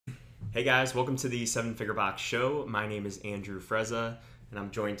Hey guys, welcome to the Seven Figure Box Show. My name is Andrew Frezza, and I'm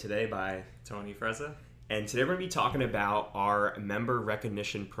joined today by Tony Frezza. And today we're going to be talking about our member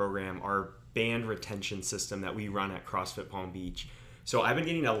recognition program, our band retention system that we run at CrossFit Palm Beach. So I've been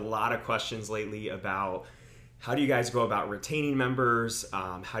getting a lot of questions lately about how do you guys go about retaining members?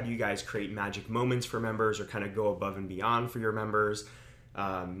 How do you guys create magic moments for members or kind of go above and beyond for your members?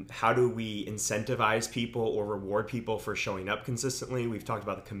 How do we incentivize people or reward people for showing up consistently? We've talked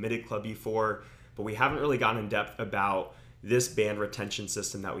about the Committed Club before, but we haven't really gone in depth about this band retention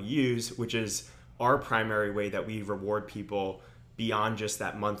system that we use, which is our primary way that we reward people beyond just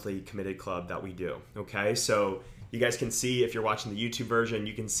that monthly Committed Club that we do. Okay, so you guys can see, if you're watching the YouTube version,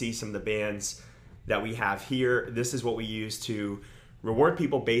 you can see some of the bands that we have here. This is what we use to reward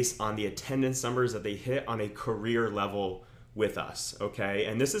people based on the attendance numbers that they hit on a career level with us, okay?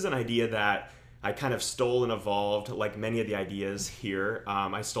 And this is an idea that I kind of stole and evolved, like many of the ideas here.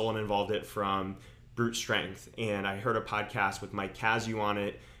 I stole and evolved it from Brute Strength, and I heard a podcast with Mike Cazu on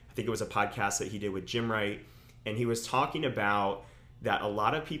it. I think it was a podcast that he did with Jim Wright, and he was talking about that a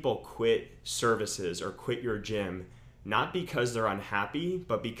lot of people quit services or quit your gym not because they're unhappy,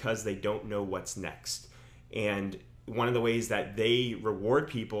 but because they don't know what's next. And one of the ways that they reward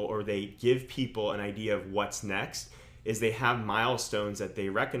people or they give people an idea of what's next is they have milestones that they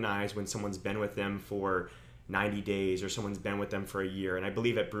recognize when someone's been with them for 90 days or someone's been with them for a year. And I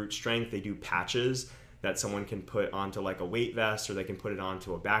believe at Brute Strength, they do patches that someone can put onto like a weight vest or they can put it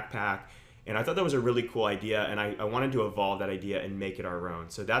onto a backpack. And I thought that was a really cool idea, and I wanted to evolve that idea and make it our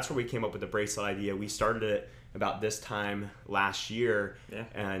own. So that's where we came up with the bracelet idea. We started it about this time last year,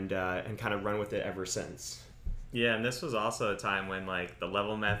 and kind of run with it ever since. Yeah, and this was also a time when like the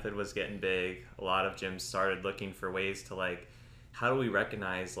level method was getting big. A lot of gyms started looking for ways to like, how do we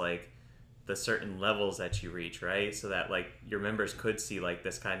recognize like the certain levels that you reach, right? So that like your members could see like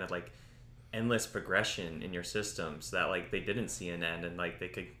this kind of like endless progression in your system, so that like they didn't see an end and like they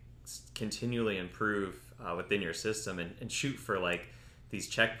could continually improve within your system and shoot for like these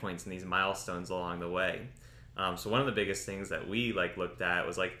checkpoints and these milestones along the way. So one of the biggest things that we like looked at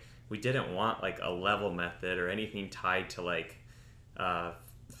was like, we didn't want like a level method or anything tied to like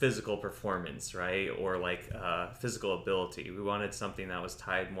physical performance, right? Or like physical ability. We wanted something that was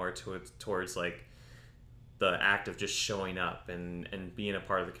tied more towards like the act of just showing up and being a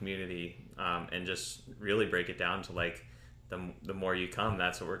part of the community, and just really break it down to like the more you come,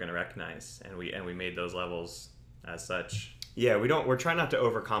 that's what we're going to recognize. And we made those levels as such. Yeah, we're trying not to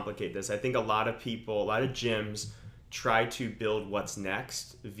overcomplicate this. I think a lot of gyms try to build what's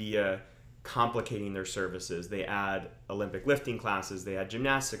next via complicating their services. They add Olympic lifting classes, they add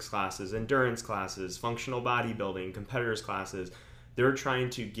gymnastics classes, endurance classes, functional bodybuilding, competitors classes. They're trying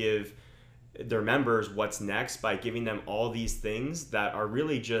to give their members what's next by giving them all these things that are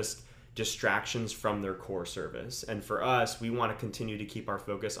really just distractions from their core service. And for us, we want to continue to keep our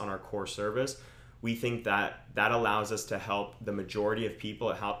focus on our core service. We think that allows us to help the majority of people.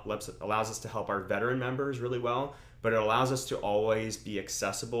 It allows us to help our veteran members really well, but it allows us to always be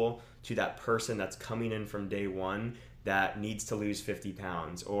accessible to that person that's coming in from day one that needs to lose 50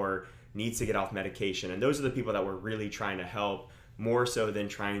 pounds or needs to get off medication. And those are the people that we're really trying to help, more so than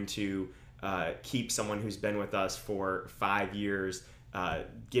trying to keep someone who's been with us for 5 years,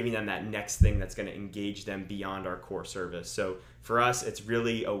 giving them that next thing that's going to engage them beyond our core service. So for us, it's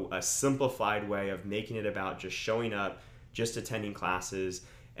really a simplified way of making it about just showing up, just attending classes.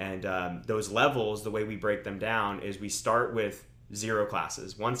 And those levels, the way we break them down is we start with 0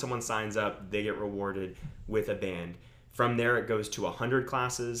 classes. Once someone signs up, they get rewarded with a band. From there, it goes to 100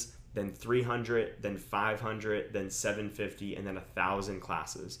 classes, then 300, then 500, then 750, and then 1,000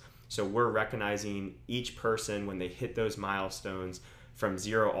 classes. So we're recognizing each person when they hit those milestones from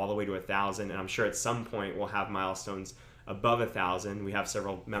 0 all the way to 1,000. And I'm sure at some point we'll have milestones above 1,000. We have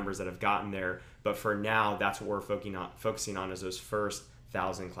several members that have gotten there, but for now, that's what we're focusing on is those first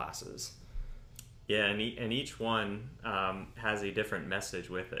 1,000 classes. Yeah, and each one has a different message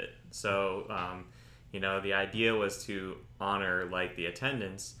with it. So, the idea was to honor like the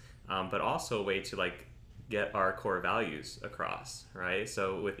attendance, but also a way to like get our core values across, right?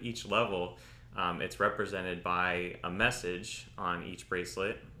 So with each level, it's represented by a message on each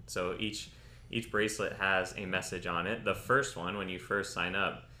bracelet. So each bracelet has a message on it. The first one, when you first sign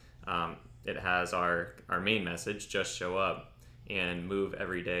up, it has our main message, just show up and move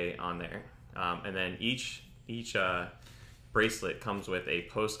every day on there. And then each bracelet comes with a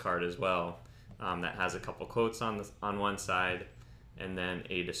postcard as well, that has a couple quotes on one side, and then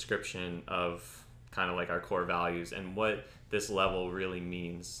a description of kind of like our core values and what this level really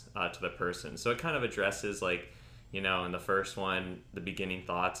means to the person. So it kind of addresses like, And the first one, the beginning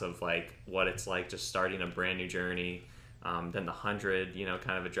thoughts of like what it's like just starting a brand new journey. Then the 100,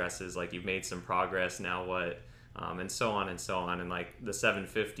 kind of addresses like you've made some progress, now what, and so on and so on. And like the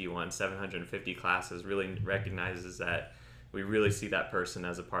 750 classes really recognizes that we really see that person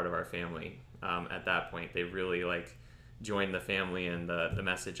as a part of our family. At that point, they really like join the family, and the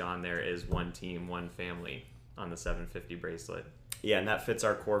message on there is one team, one family on the 750 bracelet. Yeah, and that fits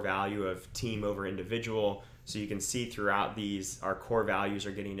our core value of team over individual. So you can see throughout these, our core values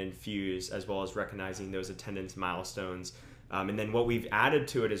are getting infused, as well as recognizing those attendance milestones. And then what we've added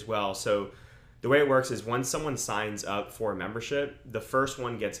to it as well. So the way it works is once someone signs up for a membership, the first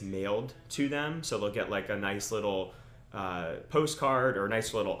one gets mailed to them. So they'll get like a nice little postcard or a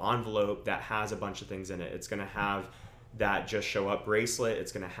nice little envelope that has a bunch of things in it. It's going to have that Just Show Up bracelet.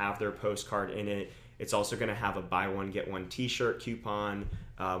 It's going to have their postcard in it. It's also going to have a buy one, get one t-shirt coupon.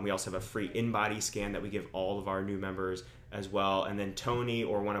 We also have a free in-body scan that we give all of our new members as well. And then Tony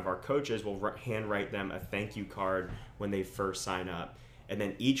or one of our coaches will handwrite them a thank you card when they first sign up. And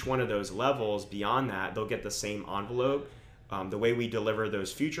then each one of those levels beyond that, they'll get the same envelope. The way we deliver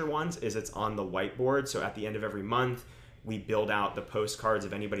those future ones is it's on the whiteboard. So at the end of every month, we build out the postcards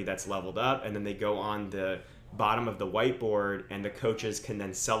of anybody that's leveled up, and then they go on the bottom of the whiteboard, and the coaches can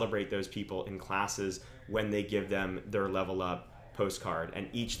then celebrate those people in classes when they give them their level up postcard. And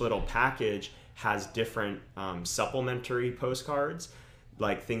each little package has different supplementary postcards,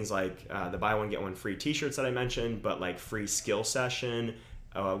 like things like the buy one get one free t-shirts that I mentioned, but like free skill session.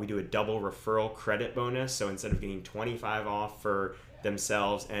 We do a double referral credit bonus, so instead of getting 25 off for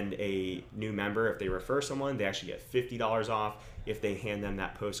themselves and a new member, if they refer someone, they actually get $50 off if they hand them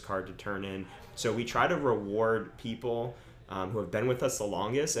that postcard to turn in. So we try to reward people who have been with us the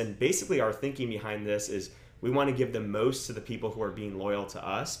longest, and basically our thinking behind this is we want to give the most to the people who are being loyal to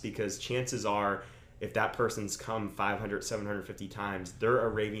us, because chances are if that person's come 500, 750 times, they're a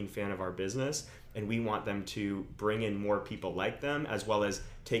raving fan of our business, and we want them to bring in more people like them, as well as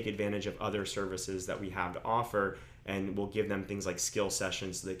take advantage of other services that we have to offer, and we'll give them things like skill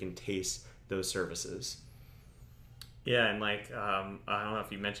sessions so they can taste those services. Yeah, and like, I don't know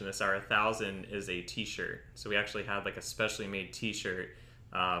if you mentioned this, our 1,000 is a t-shirt. So we actually had like a specially made t-shirt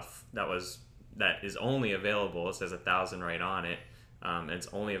that is only available. It says 1,000 right on it. And it's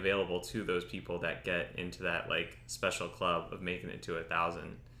only available to those people that get into that like special club of making it to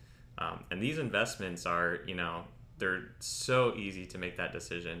 1,000. And these investments are, they're so easy to make that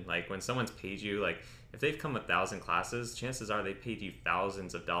decision. Like when someone's paid you, like if they've come 1,000 classes, chances are they paid you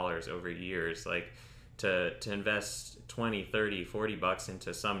thousands of dollars over years. Like to invest 20, 30, 40 bucks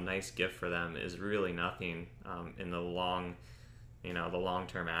into some nice gift for them is really nothing in the long-term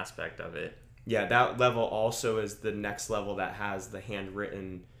aspect of it. Yeah, that level also is the next level that has the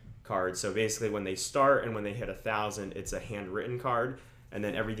handwritten card. So basically when they start and when they hit 1,000, it's a handwritten card. And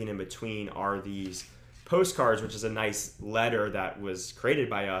then everything in between are these postcards, which is a nice letter that was created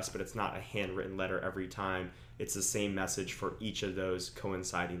by us, but it's not a handwritten letter every time. It's the same message for each of those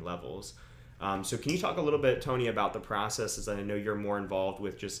coinciding levels. So can you talk a little bit, Tony, about the process, as I know you're more involved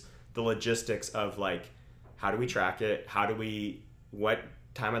with just the logistics of like, how do we track it? What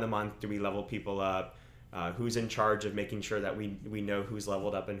time of the month do we level people up? Who's in charge of making sure that we know who's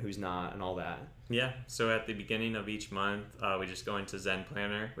leveled up and who's not, and all that? Yeah, so at the beginning of each month, we just go into Zen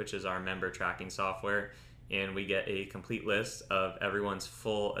Planner, which is our member tracking software, and we get a complete list of everyone's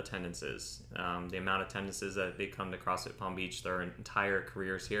full attendances, the amount of attendances that they come to CrossFit Palm Beach, their entire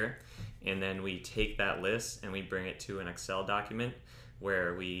careers here. And then we take that list and we bring it to an Excel document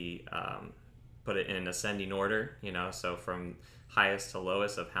where we put it in ascending order, so from highest to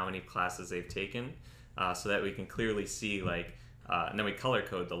lowest of how many classes they've taken, so that we can clearly see and then we color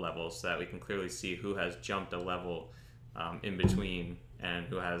code the levels so that we can clearly see who has jumped a level in between and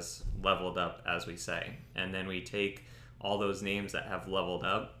who has leveled up, as we say. And then we take all those names that have leveled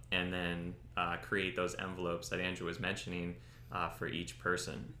up and then create those envelopes that Andrew was mentioning for each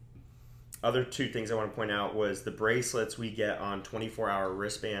person. Other two things I want to point out was the bracelets we get on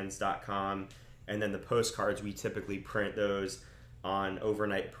 24hourwristbands.com, and then the postcards, we typically print those on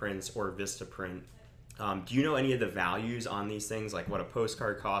overnight prints or Vistaprint. Do you know any of the values on these things, like what a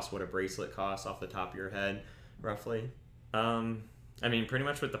postcard costs, what a bracelet costs off the top of your head, roughly? I mean, pretty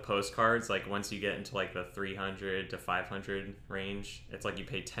much with the postcards, like once you get into like the 300 to 500 range, it's like you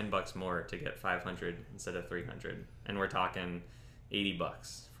pay $10 more to get 500 instead of 300. And we're talking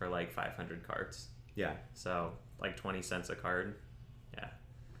 $80 for like 500 cards. Yeah. So like 20 cents a card. Yeah.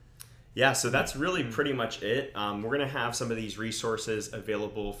 Yeah, so that's really pretty much it. We're going to have some of these resources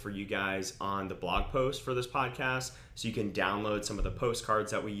available for you guys on the blog post for this podcast, so you can download some of the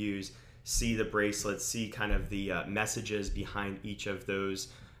postcards that we use, see the bracelets, see kind of the messages behind each of those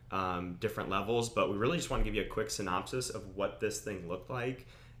different levels. But we really just want to give you a quick synopsis of what this thing looked like,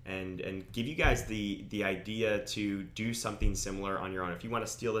 and give you guys the idea to do something similar on your own. If you want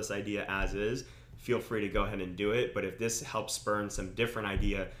to steal this idea as is, feel free to go ahead and do it. But if this helps spurn some different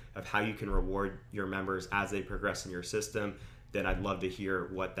idea of how you can reward your members as they progress in your system, then I'd love to hear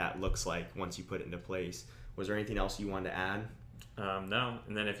what that looks like once you put it into place. Was there anything else you wanted to add? No.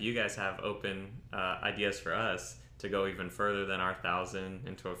 And then if you guys have open ideas for us to go even further than our 1,000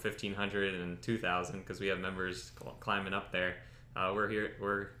 into a 1,500 and 2,000, because we have members climbing up there,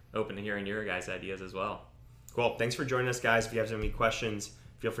 we're open to hearing your guys' ideas as well. Cool. Thanks for joining us, guys. If you have any questions,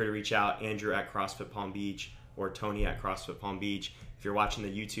 feel free to reach out. Andrew at CrossFit Palm Beach or Tony at CrossFit Palm Beach. If you're watching the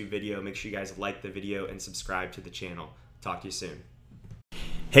YouTube video, make sure you guys like the video and subscribe to the channel. Talk to you soon.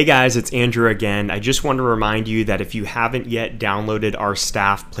 Hey guys, it's Andrew again. I just want to remind you that if you haven't yet downloaded our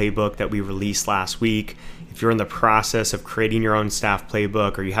staff playbook that we released last week, if you're in the process of creating your own staff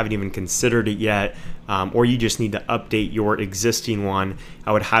playbook, or you haven't even considered it yet, or you just need to update your existing one,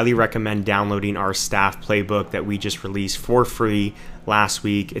 I would highly recommend downloading our staff playbook that we just released for free last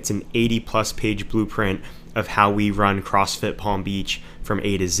week. It's an 80+ page blueprint of how we run CrossFit Palm Beach from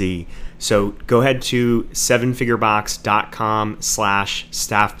A to Z. So go ahead to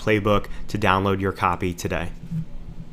sevenfigurebox.com/staff playbook to download your copy today.